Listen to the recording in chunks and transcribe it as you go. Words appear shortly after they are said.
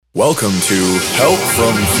Welcome to Help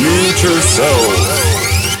from Future Self.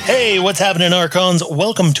 Hey, what's happening, Archons?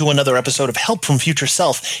 Welcome to another episode of Help from Future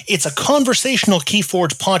Self. It's a conversational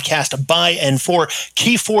Keyforge podcast by and for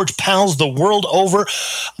Keyforge pals the world over.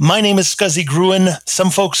 My name is Scuzzy Gruen. Some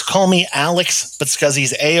folks call me Alex, but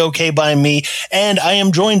Scuzzy's A-OK by me. And I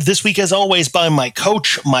am joined this week, as always, by my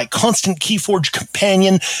coach, my constant Keyforge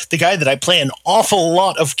companion, the guy that I play an awful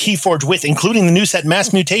lot of Keyforge with, including the new set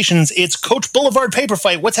Mass Mutations. It's Coach Boulevard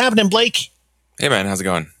Paperfight. What's happening, Blake? Hey, man. How's it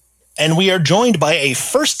going? And we are joined by a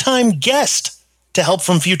first-time guest to Help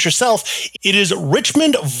from Future Self. It is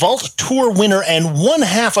Richmond Vault Tour winner and one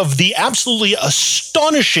half of the absolutely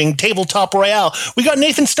astonishing Tabletop Royale. We got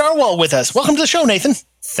Nathan Starwall with us. Welcome to the show, Nathan.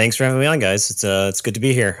 Thanks for having me on, guys. It's good to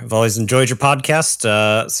be here. I've always enjoyed your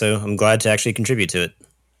podcast, so I'm glad to actually contribute to it.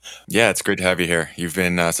 Yeah, it's great to have you here. You've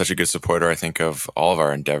been such a good supporter, I think, of all of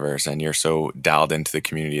our endeavors, and you're so dialed into the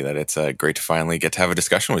community that it's great to finally get to have a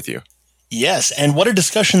discussion with you. Yes, and what a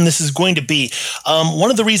discussion this is going to be. One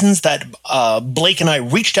of the reasons that Blake and I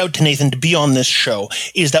reached out to Nathan to be on this show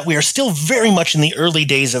is that we are still very much in the early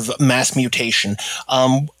days of Mass Mutation.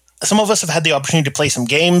 Some of us have had the opportunity to play some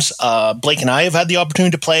games. Blake and I have had the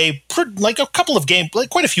opportunity to play like a couple of games, like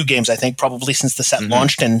quite a few games, I think, probably since the set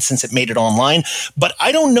launched and since it made it online. But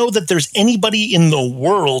I don't know that there's anybody in the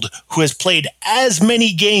world who has played as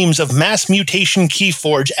many games of Mass Mutation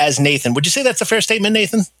Keyforge as Nathan. Would you say that's a fair statement,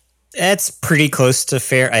 Nathan? That's pretty close to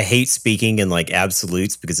fair. I hate speaking in like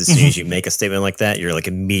absolutes because as soon as you make a statement like that, you're like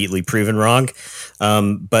immediately proven wrong.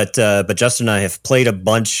 But Justin and I have played a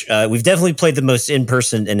bunch. We've definitely played the most in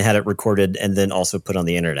person and had it recorded and then also put on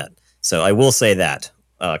the internet. So I will say that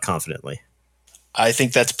confidently. I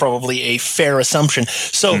think that's probably a fair assumption.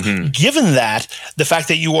 So given that, the fact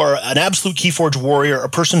that you are an absolute Keyforge warrior, a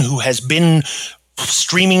person who has been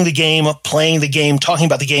streaming the game, playing the game, talking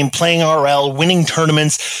about the game, playing RL, winning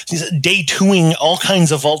tournaments, day twoing all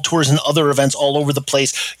kinds of Vault Tours and other events all over the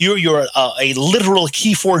place. You're a literal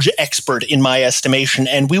Keyforge expert in my estimation,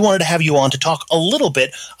 and we wanted to have you on to talk a little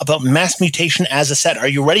bit about Mass Mutation as a set. Are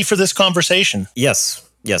you ready for this conversation? Yes,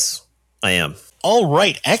 I am. All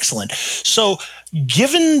right, excellent. So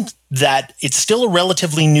given that it's still a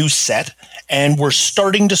relatively new set, and we're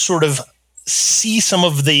starting to sort of see some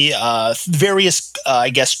of the various,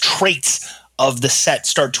 traits of the set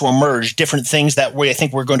start to emerge, different things that I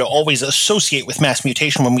think we're going to always associate with Mass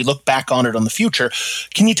Mutation when we look back on it in the future.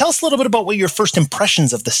 Can you tell us a little bit about what your first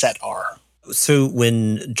impressions of the set are? So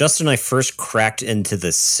when Justin and I first cracked into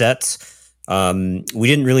the set, we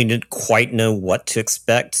didn't really quite know what to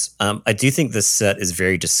expect. I do think this set is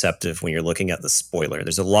very deceptive when you're looking at the spoiler.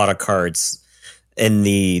 There's a lot of cards in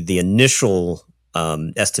the initial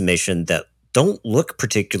estimation that don't look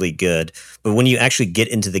particularly good, but when you actually get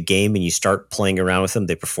into the game and you start playing around with them,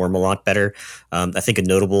 they perform a lot better. I think a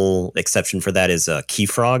notable exception for that is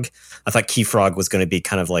Keyfrog. I thought Keyfrog was going to be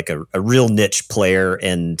kind of like a real niche player,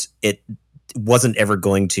 and it wasn't ever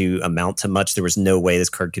going to amount to much. There was no way this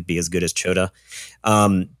card could be as good as Chota.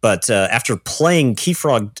 But after playing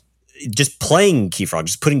Keyfrog, just putting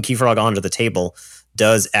Keyfrog onto the table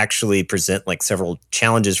does actually present like several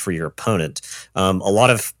challenges for your opponent. A lot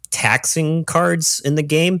of taxing cards in the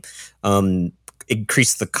game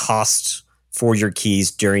increase the cost for your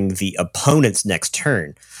keys during the opponent's next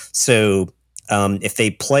turn. So if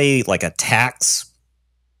they play like a tax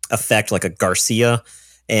effect, like a Garcia,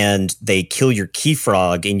 and they kill your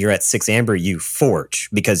Keyfrog and you're at 6 amber, you forge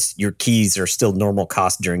because your keys are still normal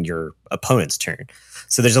cost during your opponent's turn.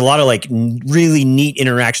 So there's a lot of like really neat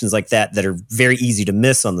interactions like that are very easy to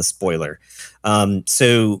miss on the spoiler.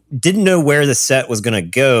 So didn't know where the set was going to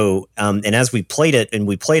go. And as we played it, and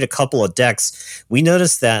we played a couple of decks, we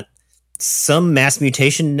noticed that some Mass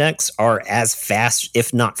Mutation decks are as fast,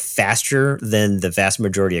 if not faster, than the vast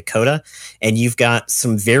majority of Coda. And you've got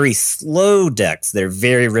some very slow decks that are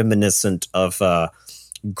very reminiscent of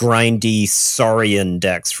grindy Saurian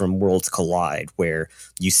decks from Worlds Collide, where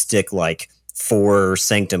you stick like 4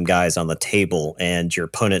 Sanctum guys on the table and your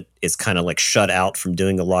opponent is kind of like shut out from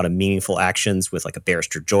doing a lot of meaningful actions with like a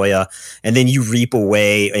Barrister Joya, and then you reap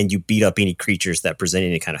away and you beat up any creatures that present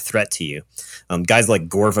any kind of threat to you. Guys like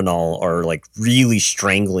Gorvanal are like really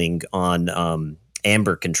strangling on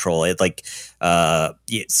Amber control. It like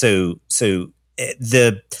the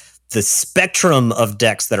spectrum of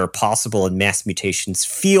decks that are possible in Mass Mutations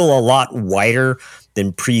feel a lot wider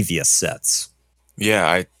than previous sets.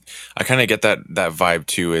 Yeah, I kind of get that vibe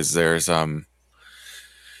too. Is there's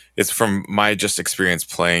it's from my just experience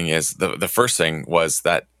playing is the first thing was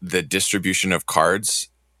that the distribution of cards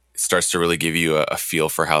starts to really give you a feel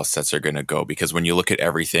for how sets are going to go. Because when you look at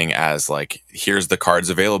everything as like, here's the cards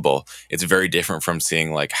available, it's very different from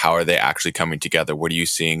seeing like, how are they actually coming together? What are you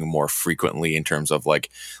seeing more frequently in terms of like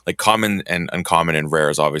common and uncommon and rare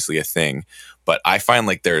is obviously a thing. But I find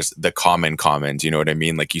like there's the commons, you know what I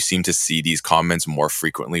mean? Like you seem to see these commons more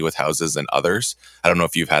frequently with houses than others. I don't know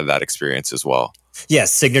if you've had that experience as well. Yeah,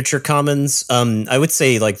 signature commons. I would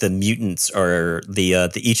say like the mutants are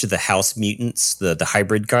the each of the house mutants, the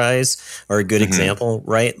hybrid guys are a good example,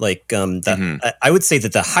 right? Like I would say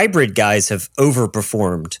that the hybrid guys have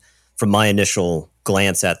overperformed from my initial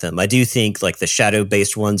glance at them. I do think like the shadow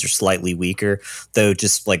based ones are slightly weaker, though.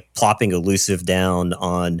 Just like plopping elusive down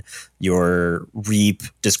on your reap,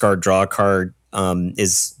 discard, draw a card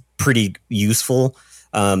is pretty useful.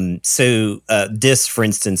 Dis, for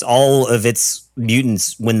instance, all of its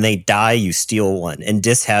mutants, when they die, you steal one. And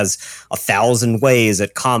Dis has 1,000 ways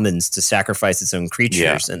at commons to sacrifice its own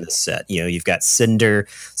creatures in this set. You know, you've got Cinder,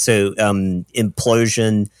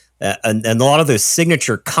 Implosion, and a lot of those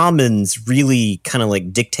signature commons really kind of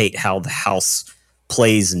like dictate how the house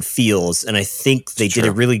plays and feels. And I think they did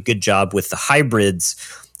a really good job with the hybrids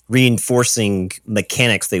reinforcing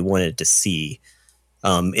mechanics they wanted to see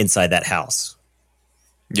inside that house.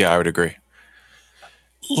 Yeah, I would agree.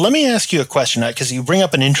 Let me ask you a question, because you bring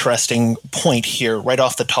up an interesting point here right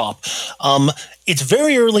off the top. It's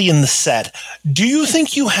very early in the set. Do you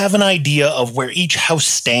think you have an idea of where each house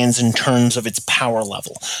stands in terms of its power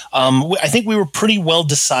level? I think we were pretty well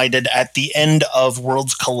decided at the end of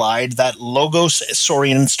Worlds Collide that Logos,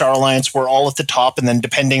 Saurian, and Star Alliance were all at the top, and then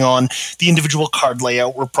depending on the individual card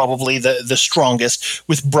layout, were probably the strongest,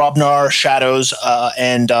 with Brobnar, Shadows,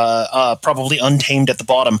 and probably Untamed at the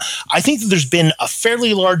bottom. I think that there's been a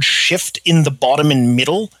fairly large shift in the bottom and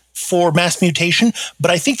middle for Mass Mutation,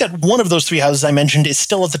 but I think that one of those three houses I mentioned is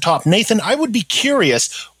still at the top. Nathan, I would be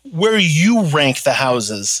curious where you rank the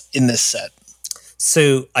houses in this set.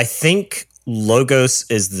 So I think Logos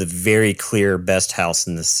is the very clear best house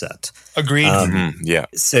in this set. Agreed. Yeah.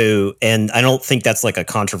 So, and I don't think that's like a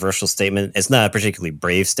controversial statement. It's not a particularly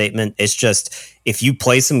brave statement. It's just, if you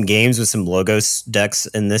play some games with some Logos decks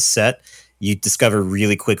in this set, you discover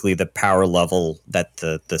really quickly the power level that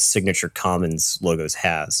the signature commons Logos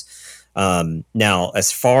has. Now,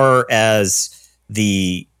 as far as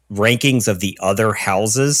the rankings of the other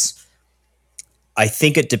houses, I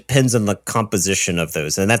think it depends on the composition of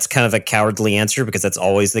those. And that's kind of a cowardly answer because that's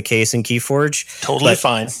always the case in Keyforge. Totally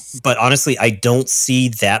fine. But honestly, I don't see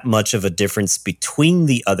that much of a difference between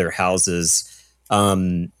the other houses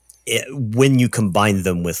when you combine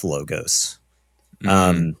them with Logos.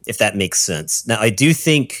 If that makes sense. Now, I do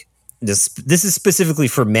think this is specifically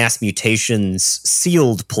for Mass Mutation's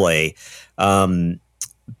sealed play,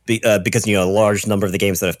 because a large number of the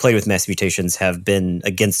games that I've played with Mass Mutations have been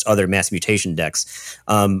against other Mass Mutation decks.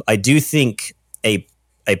 I do think a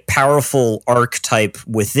powerful archetype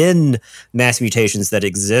within Mass Mutations that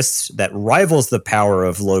exists that rivals the power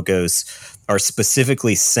of Logos are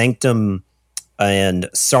specifically Sanctum and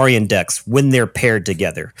Saurian decks when they're paired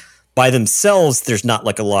together. By themselves, there's not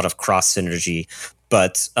like a lot of cross synergy,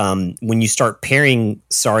 but when you start pairing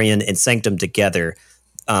Saurian and Sanctum together,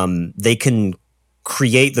 they can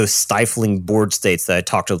create those stifling board states that I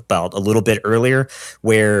talked about a little bit earlier,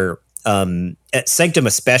 where at Sanctum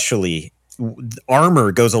especially,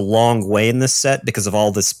 armor goes a long way in this set because of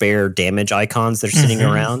all the spare damage icons that are sitting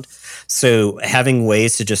around. So having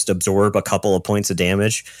ways to just absorb a couple of points of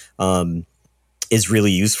damage is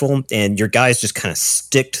really useful, and your guys just kind of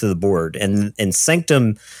stick to the board. And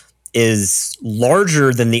Sanctum is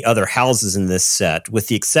larger than the other houses in this set, with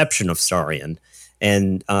the exception of Saurian.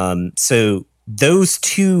 And so those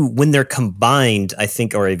two, when they're combined, I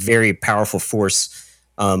think are a very powerful force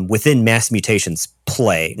within Mass Mutation's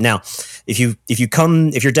play. Now, if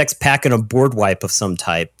your deck's packing a board wipe of some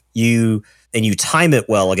type, you time it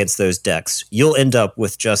well against those decks, you'll end up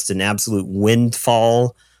with just an absolute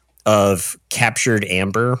windfall of captured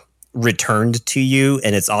amber returned to you,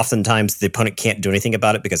 and it's oftentimes the opponent can't do anything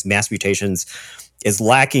about it because Mass Mutations is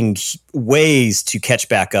lacking ways to catch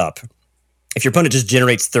back up. If your opponent just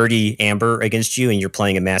generates 30 amber against you and you're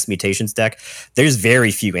playing a Mass Mutations deck, there's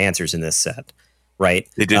very few answers in this set, right?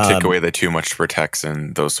 They did take away the too much protects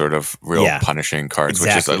and those sort of real punishing cards,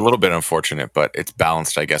 which is a little bit unfortunate, but it's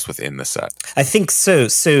balanced, I guess, within the set. I think so.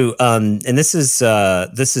 And this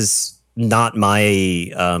is not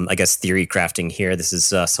my, I guess, theory crafting here. This is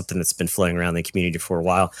something that's been floating around the community for a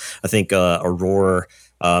while. I think Aurora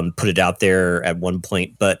put it out there at one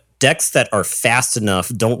point, but decks that are fast enough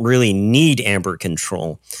don't really need amber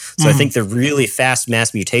control. So I think the really fast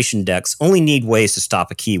Mass Mutation decks only need ways to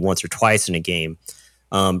stop a key once or twice in a game.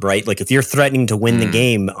 right? Like if you're threatening to win the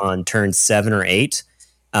game on turn 7 or 8,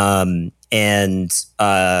 and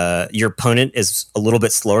your opponent is a little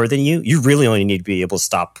bit slower than you really only need to be able to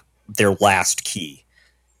stop their last key,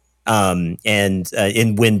 and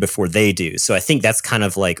win before they do. So I think that's kind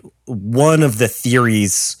of like one of the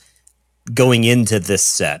theories going into this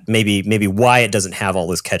set. Maybe why it doesn't have all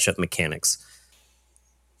those catch up mechanics.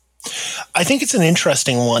 I think it's an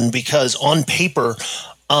interesting one because on paper,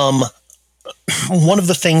 one of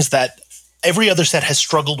the things that every other set has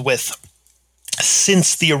struggled with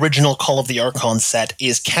since the original Call of the Archons set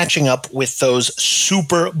is catching up with those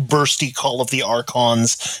super bursty Call of the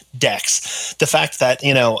Archons decks. The fact that,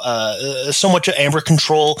 so much of Amber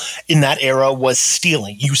control in that era was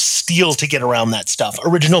stealing. You steal to get around that stuff.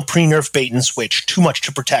 Original pre-nerf bait and switch, too much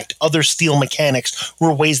to protect. Other steal mechanics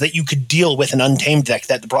were ways that you could deal with an untamed deck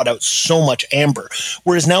that brought out so much Amber.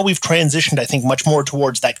 Whereas now we've transitioned, I think, much more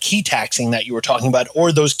towards that key taxing that you were talking about,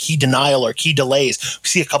 or those key denial or key delays. We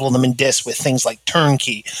see a couple of them in Dis with things like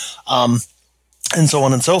turnkey, and so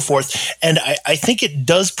on and so forth. And I think it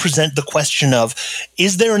does present the question of,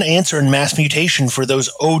 is there an answer in Mass Mutation for those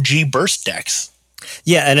OG burst decks?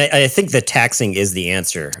 Yeah, and I think the taxing is the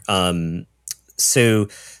answer. So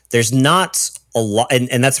there's not a lot,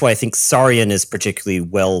 and that's why I think Saurian is particularly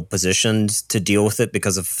well positioned to deal with it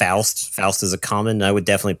because of Faust. Faust is a common. I would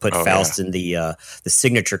definitely put Faust in the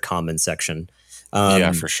signature common section.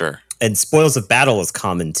 Yeah, for sure. And Spoils of Battle is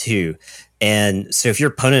common too. And so if your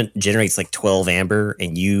opponent generates like 12 Amber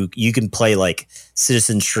and you can play like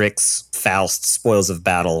Citizen Tricks, Faust, Spoils of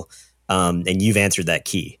Battle, and you've answered that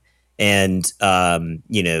key. And, so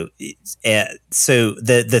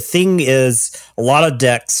the thing is, a lot of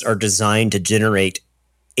decks are designed to generate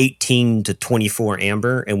 18 to 24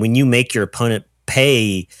 Amber. And when you make your opponent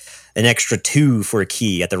pay an extra 2 for a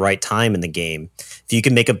key at the right time in the game, if you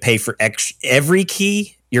can make them pay for every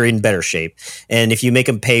key, you're in better shape. And if you make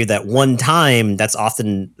them pay that one time, that's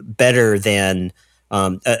often better than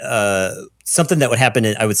something that would happen,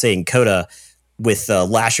 I would say, in Coda with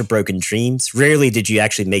Lash of Broken Dreams. Rarely did you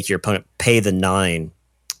actually make your opponent pay the 9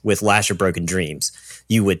 with Lash of Broken Dreams.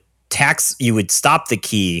 You would stop the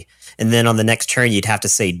key, and then on the next turn, you'd have to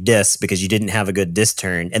say Dis because you didn't have a good Dis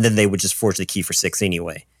turn, and then they would just forge the key for 6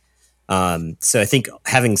 anyway. So I think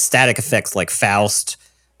having static effects like Faust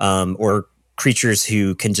or creatures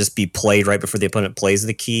who can just be played right before the opponent plays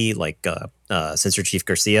the key, like Sensor Chief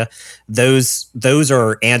Garcia, those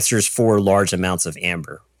are answers for large amounts of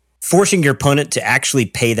Amber. Forcing your opponent to actually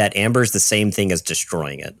pay that Amber is the same thing as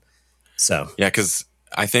destroying it. So yeah, because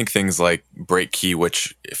I think things like Break Key,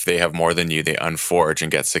 which if they have more than you, they unforge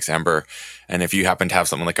and get 6 Ember. And if you happen to have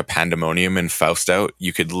something like a Pandemonium and Faust out,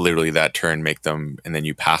 you could literally that turn make them, and then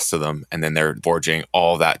you pass to them, and then they're forging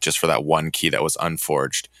all that just for that one key that was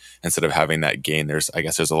unforged. Instead of having that gain, I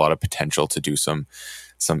guess there's a lot of potential to do some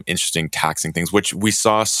interesting taxing things, which we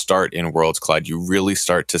saw start in Worlds Collide. You really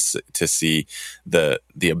start to see the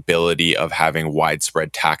ability of having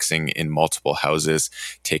widespread taxing in multiple houses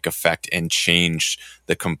take effect and change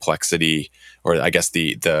the complexity, or I guess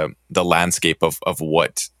the landscape of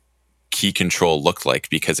what key control looked like,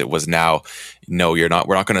 because it was now, no, we're not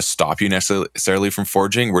going to stop you necessarily from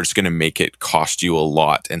forging. We're just going to make it cost you a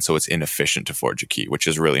lot, and so it's inefficient to forge a key, which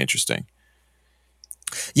is really interesting.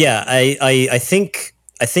 Yeah, I think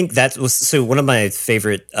that was, so one of my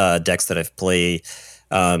favorite decks that I've played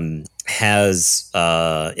has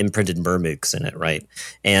imprinted Murmooks in it, right?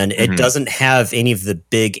 And it doesn't have any of the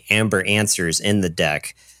big Amber answers in the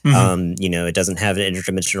deck. It doesn't have an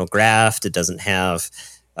interdimensional graft. It doesn't have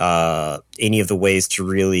any of the ways to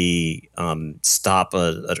really stop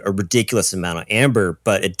a ridiculous amount of Amber,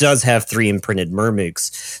 but it does have 3 imprinted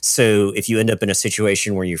Murmooks. So if you end up in a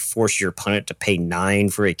situation where you force your opponent to pay 9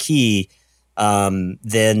 for a key,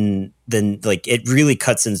 then like it really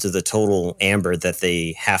cuts into the total Amber that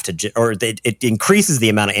they have to, it increases the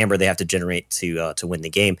amount of Amber they have to generate to win the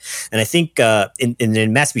game. And I think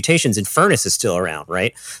in Mass Mutations, Infernus is still around,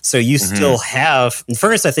 right? So you still have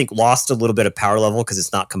Infernus. I think lost a little bit of power level because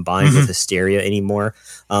it's not combined with Hysteria anymore,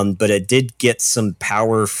 but it did get some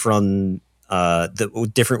power from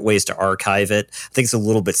the different ways to archive it. I think it's a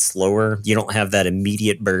little bit slower. You don't have that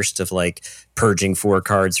immediate burst of like purging 4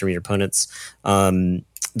 cards from your opponent's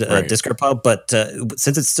discard pile. But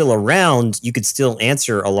since it's still around, you could still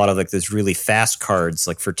answer a lot of like those really fast cards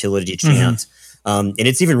like Fertility Chant. And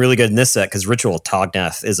it's even really good in this set because Ritual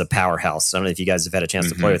Tognath is a powerhouse. I don't know if you guys have had a chance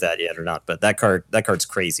to play with that yet or not, but that card's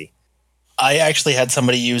crazy. I actually had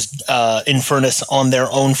somebody use Infernus on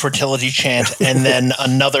their own fertility chant, and then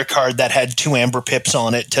another card that had 2 amber pips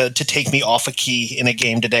on it to take me off a key in a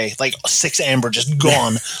game today. Like 6 amber just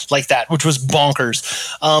gone like that, which was bonkers.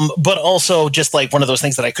 But also just like one of those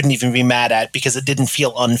things that I couldn't even be mad at because it didn't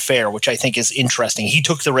feel unfair, which I think is interesting. He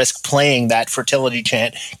took the risk playing that fertility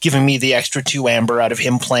chant, giving me the extra 2 amber out of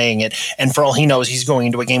him playing it. And for all he knows, he's going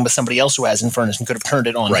into a game with somebody else who has Infernus and could have turned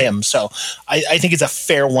it on him. So I think it's a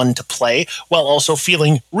fair one to play, while also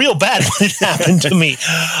feeling real bad when it happened to me.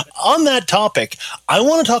 On that topic, I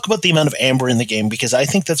want to talk about the amount of amber in the game, because I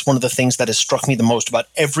think that's one of the things that has struck me the most about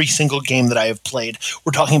every single game that I have played.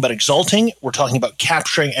 We're talking about exalting, we're talking about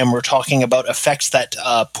capturing, and we're talking about effects that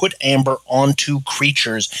put amber onto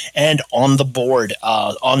creatures and on the board,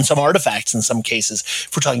 on some artifacts in some cases.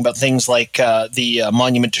 If we're talking about things like the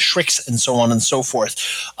Monument to Shrix and so on and so forth.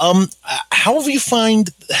 How have you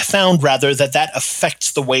found that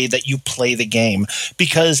affects the way that you play the game?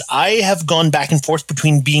 Because I have gone back and forth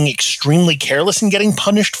between being extremely careless and getting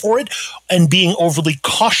punished for it and being overly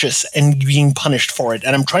cautious and being punished for it.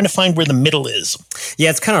 And I'm trying to find where the middle is. Yeah,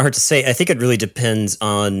 it's kind of hard to say. I think it really depends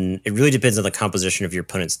on the composition of your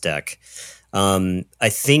opponent's deck. I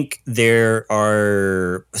think so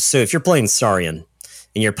if you're playing Saurian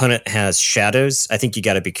and your opponent has shadows, I think you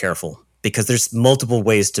got to be careful, because there's multiple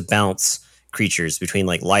ways to bounce creatures between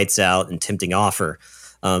like Lights Out and Tempting Offer.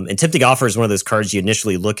 And Tempting Offer is one of those cards you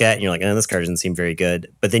initially look at and you're like, this card doesn't seem very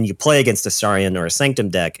good. But then you play against a Saurian or a Sanctum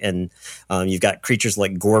deck, and you've got creatures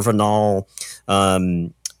like Gorvanal,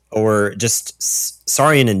 or just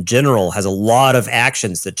Saurian in general has a lot of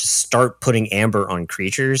actions that just start putting amber on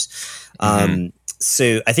creatures.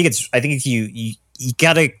 So I think you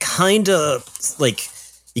gotta kind of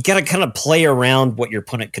play around what your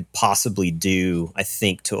opponent could possibly do, I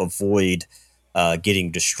think, to avoid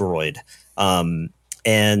getting destroyed.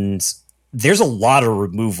 And there's a lot of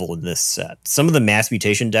removal in this set. Some of the mass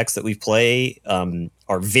mutation decks that we play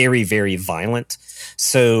are very, very violent.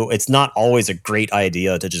 So it's not always a great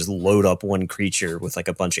idea to just load up one creature with like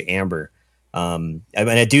a bunch of amber.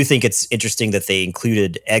 I do think it's interesting that they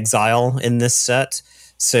included Exile in this set.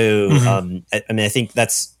 So, I think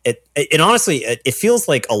that's it. And honestly, it feels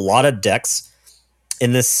like a lot of decks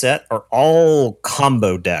in this set are all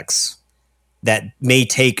combo decks that may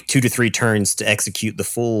take 2 to 3 turns to execute the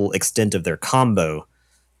full extent of their combo.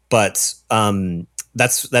 But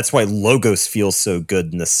that's why Logos feels so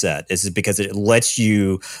good in this set, is because it lets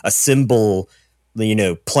you assemble,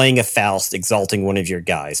 playing a Faust, exalting one of your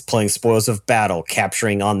guys, playing Spoils of Battle,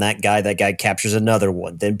 capturing on that guy captures another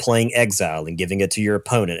one, then playing Exile and giving it to your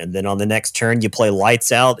opponent. And then on the next turn, you play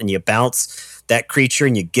Lights Out and you bounce that creature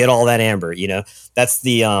and you get all that amber. That's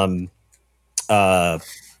the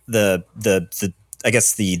I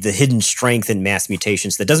guess the hidden strength in mass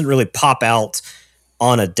mutations that doesn't really pop out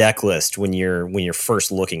on a deck list when you're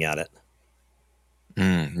first looking at it.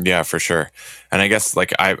 Yeah, for sure. And I guess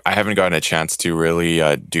like I haven't gotten a chance to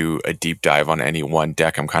really do a deep dive on any one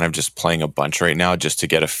deck. I'm kind of just playing a bunch right now just to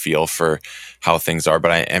get a feel for how things are.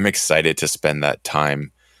 But I am excited to spend that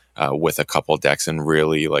time with a couple decks and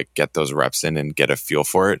really like get those reps in and get a feel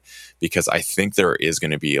for it, because I think there is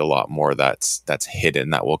going to be a lot more that's hidden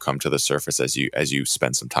that will come to the surface as you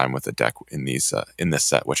spend some time with the deck in this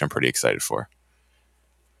set, which I'm pretty excited for.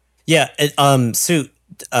 Yeah.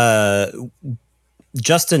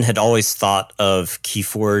 Justin had always thought of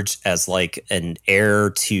Keyforge as like an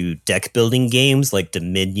heir to deck building games like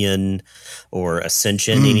Dominion or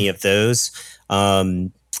Ascension, any of those.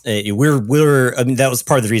 That was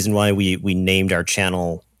part of the reason why we named our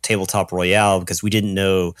channel Tabletop Royale, because we didn't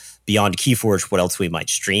know beyond Keyforge what else we might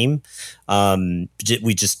stream.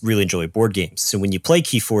 We just really enjoy board games. So when you play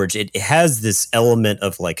Keyforge, it has this element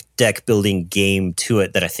of like deck building game to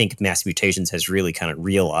it that I think Mass Mutations has really kind of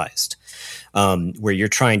realized. Where you're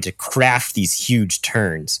trying to craft these huge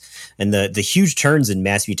turns, and the huge turns in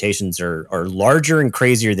Mass Mutations are larger and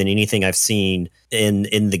crazier than anything I've seen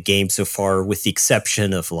in the game so far, with the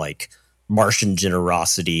exception of like Martian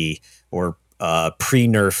Generosity or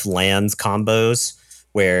pre-nerf lands combos,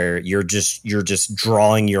 where you're just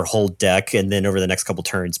drawing your whole deck and then over the next couple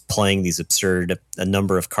turns playing these absurd a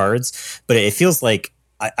number of cards. But it feels like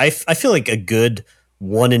I feel like a good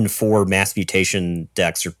 1 in 4 Mass Mutation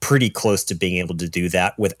decks are pretty close to being able to do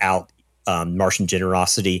that without Martian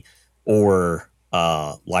Generosity or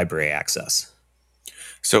library access.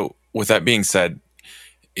 So with that being said,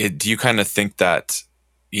 do you kind of think that,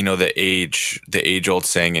 the age old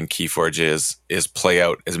saying in Keyforge is play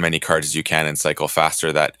out as many cards as you can and cycle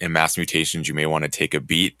faster, that in Mass Mutations you may want to take a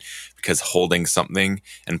beat because holding something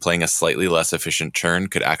and playing a slightly less efficient turn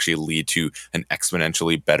could actually lead to an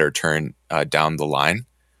exponentially better turn down the line.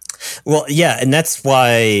 Well, yeah, and that's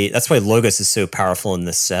why Logos is so powerful in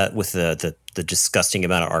this set with the disgusting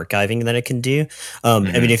amount of archiving that it can do. I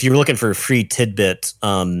mean, if you're looking for a free tidbit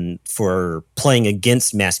for playing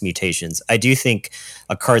against mass mutations, I do think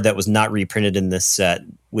a card that was not reprinted in this set,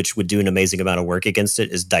 which would do an amazing amount of work against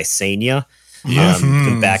it, is Dysania. You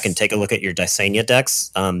can back and take a look at your Dysania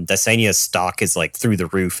decks. Dysania's stock is like through the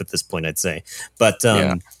roof at this point, I'd say. But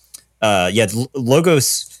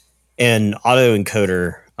Logos and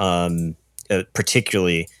Autoencoder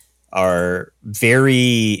particularly are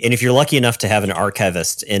very, and if you're lucky enough to have an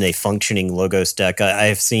archivist in a functioning Logos deck, I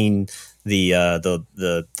have seen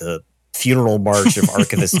the funeral march of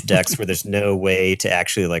archivist decks where there's no way to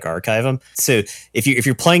actually like archive them. So if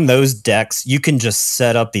you're playing those decks, you can just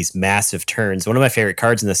set up these massive turns. One of my favorite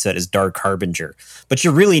cards in this set is Dark Harbinger, but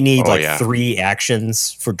you really need 3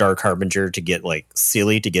 actions for Dark Harbinger to get like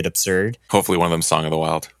silly, to get absurd. Hopefully one of them Song of the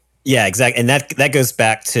Wild. Yeah, exactly. And that goes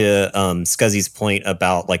back to Scuzzy's point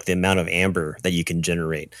about like the amount of amber that you can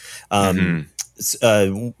generate. The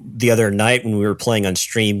other night when we were playing on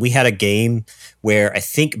stream, we had a game where I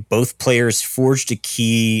think both players forged a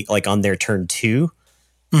key like on their turn 2.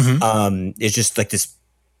 It's just like this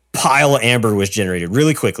pile of amber was generated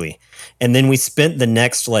really quickly. And then we spent the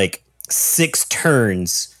next like 6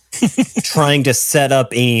 turns trying to set up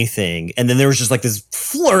anything. And then there was just like this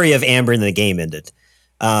flurry of amber and the game ended.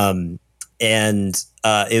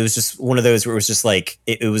 It was just one of those where it was just like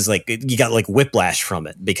it was like you got like whiplash from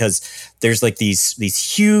it, because there's like these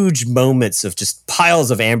huge moments of just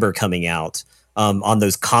piles of amber coming out on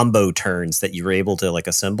those combo turns that you were able to like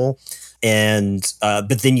assemble, and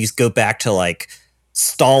but then you go back to like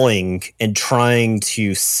stalling and trying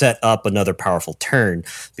to set up another powerful turn,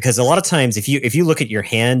 because a lot of times if you look at your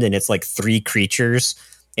hand and it's like 3 creatures,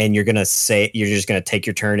 and you're just gonna take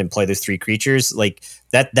your turn and play those 3 creatures, like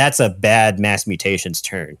that's a bad mass mutations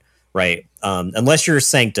turn, right? Unless you're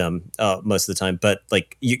Sanctum most of the time, but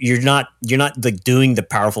like you're not like doing the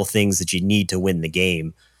powerful things that you need to win the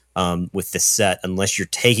game with this set, unless you're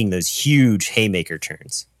taking those huge haymaker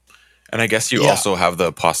turns. And I guess you also have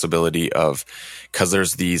the possibility of, because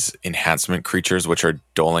there's these enhancement creatures which are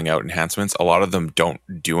doling out enhancements, a lot of them don't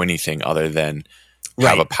do anything other than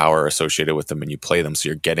have a power associated with them and you play them. So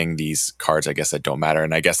you're getting these cards, I guess, that don't matter.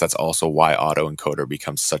 And I guess that's also why Autoencoder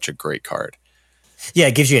becomes such a great card. Yeah,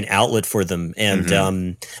 it gives you an outlet for them. And I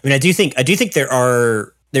mean, I do think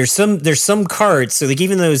there's some cards. So like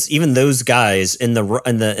even those guys in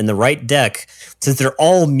the right deck, since they're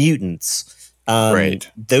all mutants,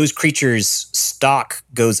 those creatures' stock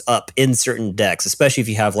goes up in certain decks, especially if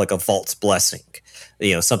you have like a Vault's Blessing.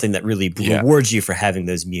 Something that really rewards you for having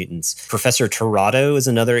those mutants. Professor Torado is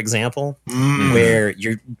another example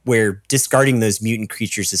where discarding those mutant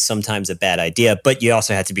creatures is sometimes a bad idea, but you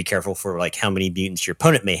also have to be careful for like how many mutants your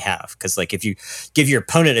opponent may have. Because like if you give your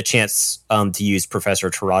opponent a chance to use Professor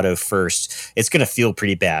Torado first, it's going to feel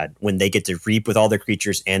pretty bad when they get to reap with all their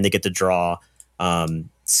creatures and they get to draw.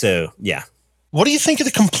 So yeah. What do you think of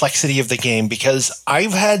the complexity of the game? Because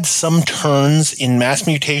I've had some turns in Mass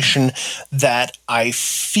Mutation that I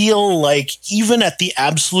feel like even at the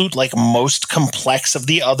absolute like most complex of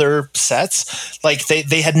the other sets, like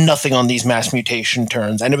they had nothing on these Mass Mutation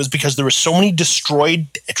turns. And it was because there were so many destroyed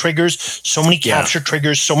triggers, so many capture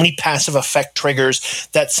triggers, so many passive effect triggers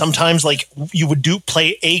that sometimes like you would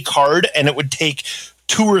play a card and it would take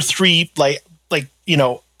 2 or 3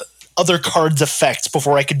 other cards' effects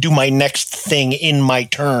before I could do my next thing in my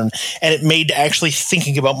turn. And it made actually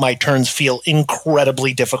thinking about my turns feel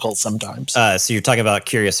incredibly difficult sometimes. So you're talking about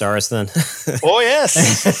Curiosaurus then? Oh,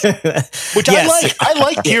 yes. Which yes. I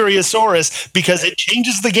like Curiosaurus because it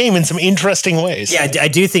changes the game in some interesting ways. Yeah, I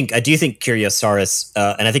do think Curiosaurus,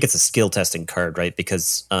 and I think it's a skill testing card, right?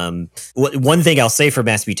 Because one thing I'll say for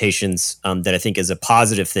Mass Mutations that I think is a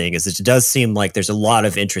positive thing is that it does seem like there's a lot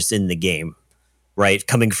of interest in the game. Right,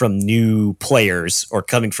 coming from new players or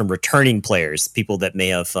coming from returning players, people that may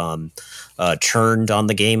have churned on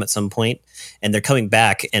the game at some point, and they're coming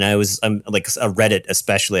back. And I'm like a Reddit,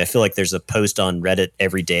 especially. I feel like there's a post on Reddit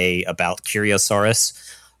every day about Curiosaurus,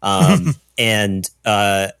 and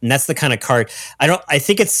that's the kind of card. I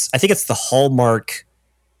think it's the hallmark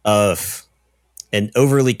of an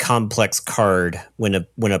overly complex card when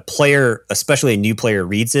a player, especially a new player,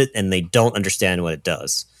 reads it and they don't understand what it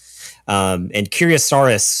does. And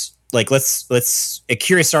Curiosaurus, like let's a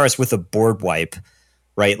Curiosaurus with a board wipe,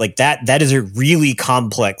 right? Like that is a really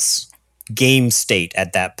complex game state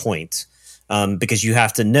at that point. because you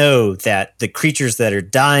have to know that the creatures that are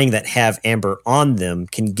dying that have amber on them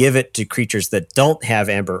can give it to creatures that don't have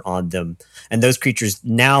amber on them. And those creatures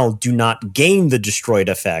now do not gain the destroyed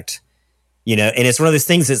effect. And it's one of those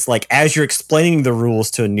things that's like, as you're explaining the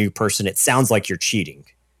rules to a new person, it sounds like you're cheating.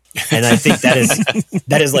 And I think that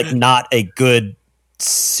is like not a good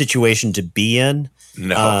situation to be in.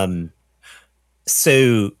 No.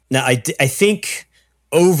 So now I think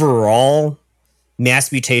overall,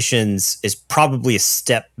 Mass Mutations is probably a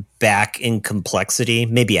step back in complexity,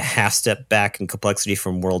 maybe a half step back in complexity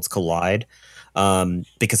from Worlds Collide.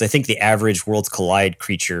 Because I think the average Worlds Collide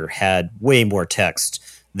creature had way more text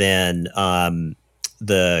than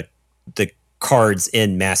the cards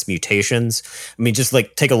in Mass Mutations. I mean, just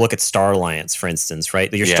like take a look at Star Alliance, for instance,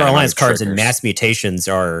 right? Your Star Alliance cards in Mass Mutations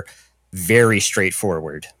are very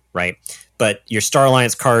straightforward, right? But your Star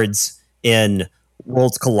Alliance cards in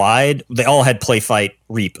Worlds Collide, they all had play, fight,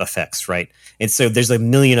 reap effects, right? And so there's a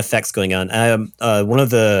million effects going on. One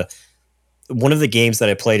of the games that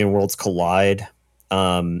I played in Worlds Collide,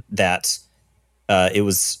 it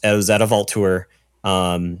was at a Vault Tour.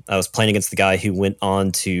 I was playing against the guy who went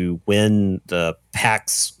on to win the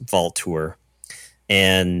PAX Vault Tour,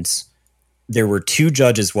 and there were 2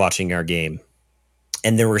 judges watching our game,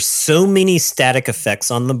 and there were so many static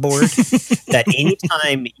effects on the board that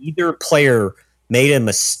anytime either player made a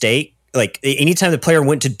mistake, like anytime the player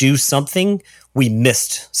went to do something, we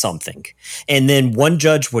missed something. And then one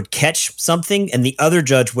judge would catch something and the other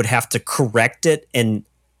judge would have to correct it and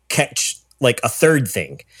catch like a third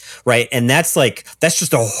thing, right? And that's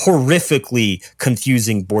just a horrifically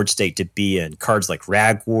confusing board state to be in. Cards like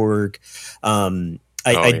Ragwarg. I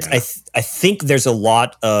think there's a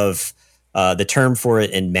lot of the term for it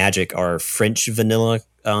in Magic are French vanilla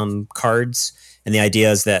cards. And the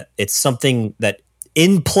idea is that it's something that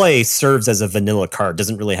in play serves as a vanilla card,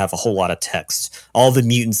 doesn't really have a whole lot of text. All the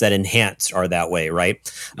mutants that enhance are that way, right?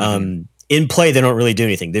 Mm-hmm. In play, they don't really do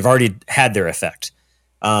anything. They've already had their effect.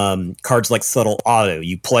 Cards like Subtle Auto,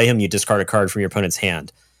 you play him, you discard a card from your opponent's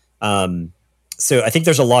hand. So I think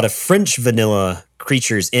there's a lot of French vanilla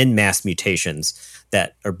creatures in Mass Mutations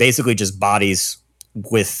that are basically just bodies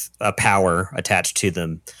with a power attached to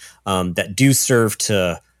them that do serve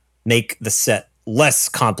to make the set less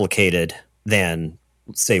complicated than,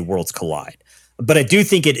 say, Worlds Collide. But I do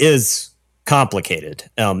think it is complicated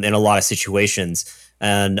in a lot of situations.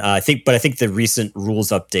 And I think the recent rules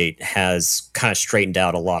update has kind of straightened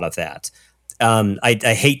out a lot of that.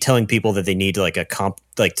 I hate telling people that they need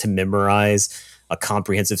to memorize a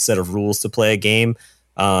comprehensive set of rules to play a game,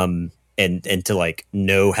 and to like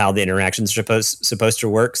know how the interactions are supposed to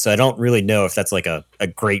work. So I don't really know if that's like a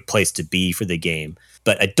great place to be for the game.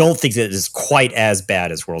 But I don't think that it is quite as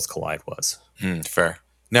bad as Worlds Collide was. Fair.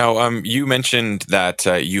 Now, you mentioned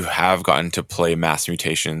that you have gotten to play Mass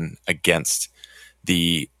Mutation against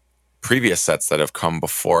the previous sets that have come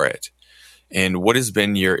before it. And what has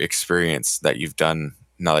been your experience that you've done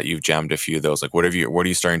now that you've jammed a few of those? Like, what are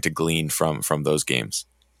you starting to glean from those games?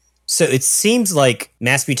 So it seems like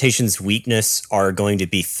Mass Mutation's weakness are going to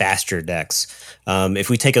be faster decks. If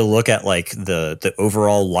we take a look at like the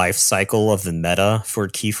overall life cycle of the meta for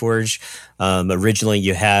Keyforge, originally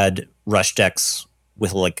you had rush decks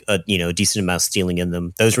with like a decent amount of stealing in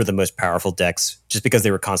them. Those were the most powerful decks just because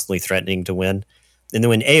they were constantly threatening to win. And then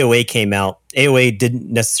when AOA came out, AOA didn't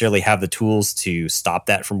necessarily have the tools to stop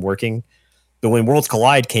that from working. But when Worlds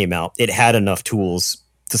Collide came out, it had enough tools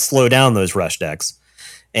to slow down those rush decks.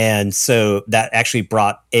 And so that actually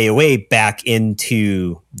brought AOA back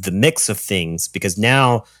into the mix of things, because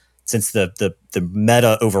now, since the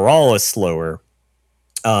meta overall is slower,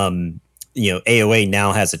 AOA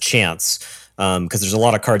now has a chance, because there's a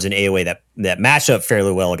lot of cards in AOA that match up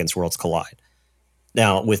fairly well against Worlds Collide.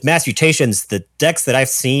 Now, with Mass Mutations, the decks that I've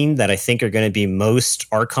seen that I think are going to be most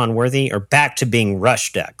Archon worthy are back to being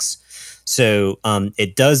rush decks. So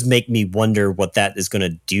it does make me wonder what that is going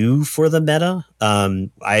to do for the meta.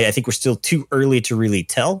 I think we're still too early to really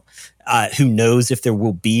tell. Who knows if there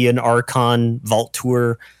will be an Archon Vault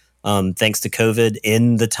Tour thanks to COVID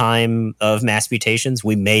in the time of Mass Mutations.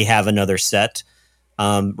 We may have another set,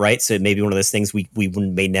 right? So it may be one of those things we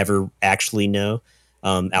may never actually know.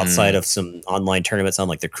 Outside of some online tournaments on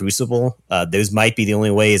like the Crucible, those might be the only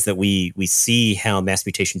ways that we see how Mass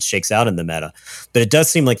Mutation shakes out in the meta. But it does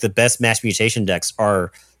seem like the best Mass Mutation decks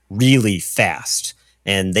are really fast,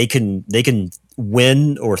 and they can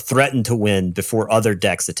win or threaten to win before other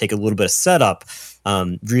decks that take a little bit of setup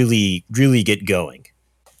really get going.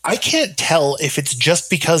 I can't tell if it's just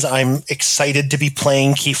because I'm excited to be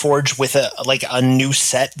playing Keyforge with a new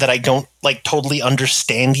set that I don't totally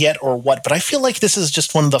understand yet or what, but I feel like this is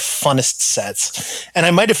just one of the funnest sets. And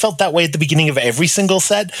I might have felt that way at the beginning of every single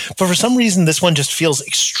set, but for some reason this one just feels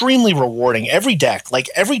extremely rewarding. Every deck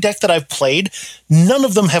that I've played, none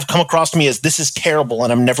of them have come across to me as this is terrible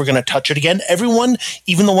and I'm never going to touch it again. Everyone,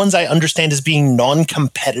 even the ones I understand as being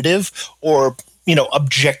non-competitive or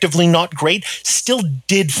objectively not great, still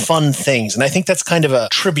did fun things. And I think that's kind of a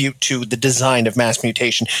tribute to the design of Mass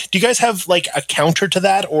Mutation. Do you guys have a counter to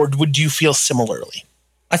that, or would you feel similarly?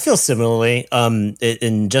 I feel similarly.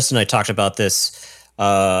 And Justin and I talked about this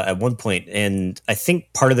at one point, and I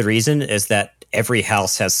think part of the reason is that every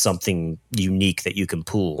house has something unique that you can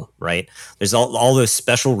pull, right? There's all those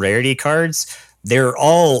special rarity cards. They're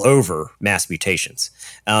all over Mass Mutations.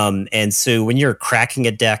 And so when you're cracking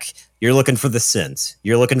a deck, you're looking for the Sins.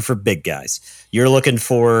 You're looking for big guys. You're looking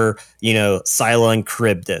for, Sila and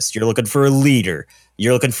Charybdis. You're looking for a leader.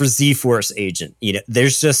 You're looking for Z-Force Agent.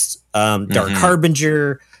 There's just Dark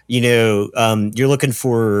Harbinger. You're looking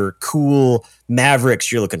for cool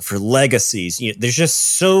Mavericks. You're looking for legacies. There's just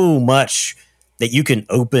so much that you can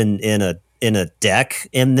open in a deck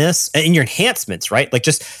in this, and in your enhancements, right? Like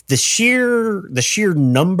just the sheer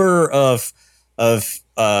number of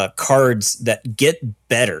cards that get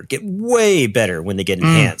way better when they get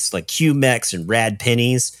enhanced, like Q-Mex and Rad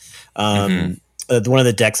Pennies. One of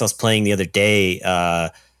the decks I was playing the other day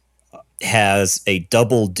has a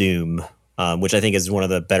double Doom, which I think is one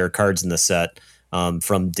of the better cards in the set.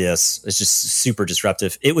 From Dis. It's just super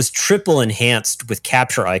disruptive. It was triple enhanced with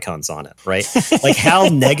capture icons on it, right? Like how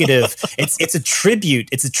negative. It's a tribute.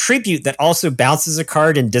 It's a tribute that also bounces a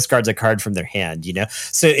card and discards a card from their hand,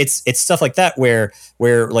 So it's stuff like that where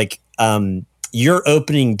you're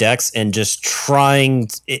opening decks and just trying,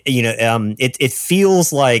 it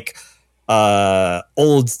feels like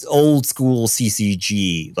old school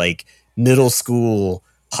CCG, like middle school,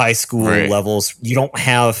 high school levels. You don't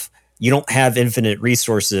have infinite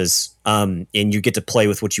resources, and you get to play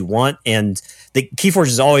with what you want. And the Keyforge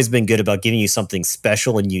has always been good about giving you something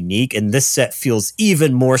special and unique. And this set feels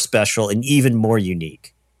even more special and even more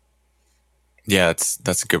unique. Yeah,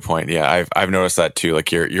 that's a good point. Yeah, I've noticed that too.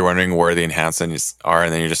 Like you're wondering where the enhancements are,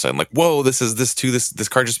 and then you're just like, whoa, this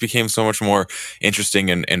card just became so much more interesting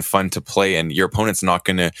and fun to play, and your opponent's not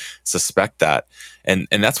going to suspect that. And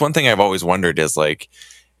that's one thing I've always wondered is like,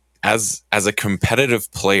 as a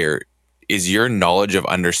competitive player, is your knowledge of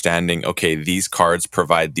understanding, okay, these cards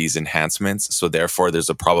provide these enhancements, so therefore there's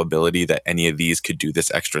a probability that any of these could do this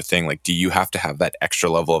extra thing. Like, do you have to have that extra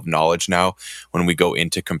level of knowledge now when we go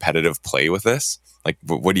into competitive play with this? Like,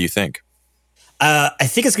 what do you think? I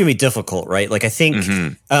think it's going to be difficult, right? Like, I think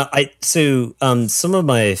some of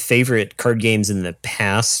my favorite card games in the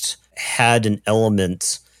past had an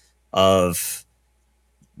element of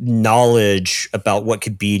knowledge about what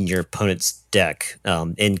could be in your opponent's deck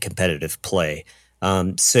in competitive play.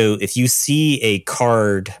 So if you see a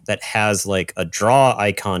card that has like a draw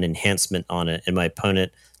icon enhancement on it and my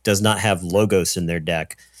opponent does not have Logos in their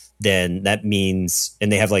deck, then that means,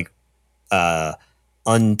 and they have like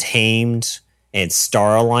Untamed and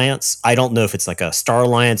Star Alliance. I don't know if it's like a Star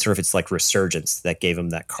Alliance or if it's like Resurgence that gave them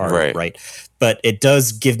that card, right? But it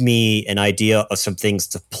does give me an idea of some things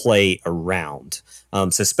to play around.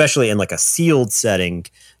 So especially in like a sealed setting,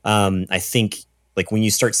 I think like when you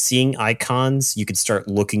start seeing icons, you can start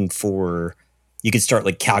like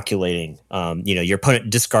calculating. Your opponent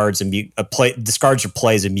discards discards or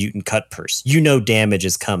plays a Mutant Cut Purse. Damage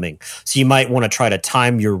is coming, so you might want to try to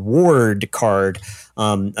time your ward card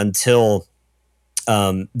until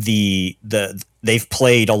they've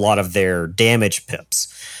played a lot of their damage pips.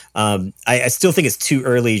 I still think it's too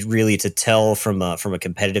early, really, to tell from a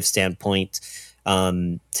competitive standpoint.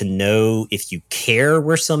 To know if you care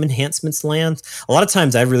where some enhancements land. A lot of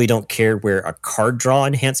times I really don't care where a card draw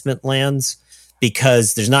enhancement lands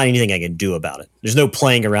because there's not anything I can do about it. There's no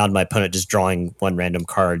playing around my opponent just drawing one random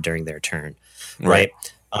card during their turn, right?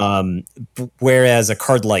 Whereas a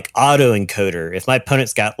card like Auto Encoder, if my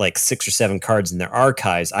opponent's got like 6 or 7 cards in their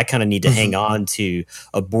archives, I kind of need to hang on to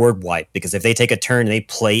a board wipe, because if they take a turn and they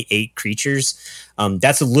play 8 creatures,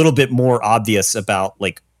 that's a little bit more obvious about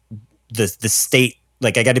like the state.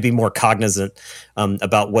 Like I got to be more cognizant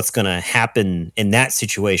about what's going to happen in that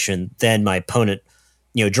situation than my opponent,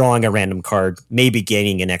 drawing a random card, maybe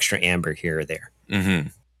gaining an extra amber here or there. Mm-hmm.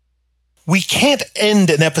 We can't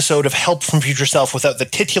end an episode of Help from Future Self without the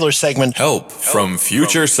titular segment, Help from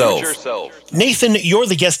Future Self. Nathan, you're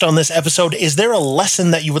the guest on this episode. Is there a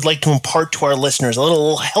lesson that you would like to impart to our listeners? A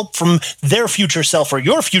little help from their future self or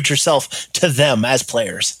your future self to them as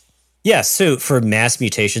players? Yeah, so for mass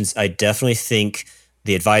mutations, I definitely think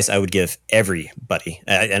the advice I would give everybody,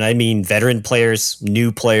 and I mean veteran players,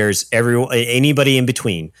 new players, anybody in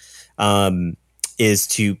between, is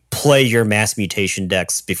to play your mass mutation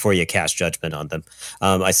decks before you cast judgment on them.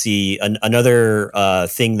 I see another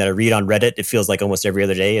thing that I read on Reddit. It feels like almost every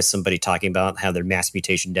other day is somebody talking about how their mass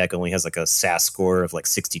mutation deck only has like a SAS score of like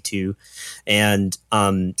 62. And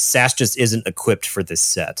SAS just isn't equipped for this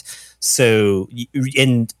set. So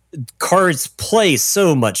cards play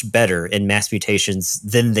so much better in mass mutations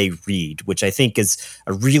than they read, which I think is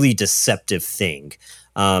a really deceptive thing.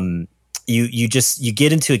 You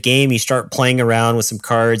get into a game, you start playing around with some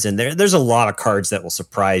cards, and there's a lot of cards that will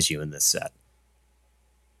surprise you in this set.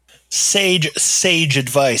 Sage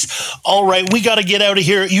advice. All right, we got to get out of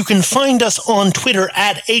here. You can find us on Twitter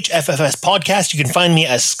at HFFS Podcast. You can find me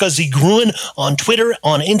as Scuzzy Gruen on Twitter,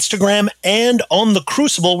 on Instagram, and on The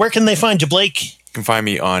Crucible. Where can they find you, Blake? You can find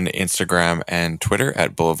me on Instagram and Twitter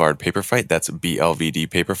at Boulevard Paperfight. That's BLVD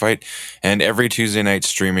Paperfight. And every Tuesday night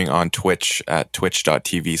streaming on Twitch at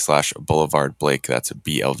twitch.tv/Boulevard Blake. That's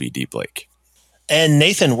BLVD Blake. And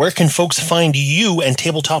Nathan, where can folks find you and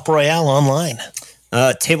Tabletop Royale online?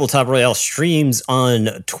 Tabletop Royale streams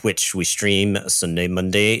on Twitch. We stream Sunday,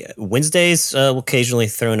 Monday, Wednesdays. We'll occasionally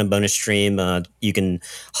throw in a bonus stream. You can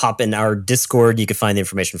hop in our Discord. You can find the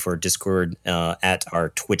information for our Discord at our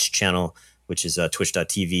Twitch channel, which is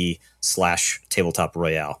twitch.tv/Tabletop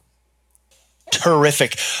Royale.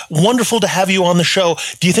 Terrific. Wonderful to have you on the show.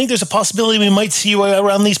 Do you think there's a possibility we might see you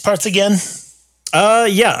around these parts again?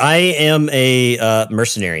 Yeah, I am a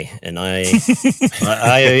mercenary, and I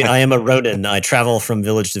am a rodent. I travel from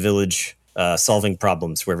village to village, solving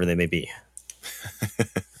problems wherever they may be.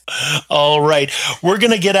 All right. We're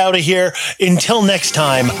going to get out of here. Until next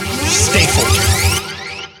time, stay fortunate.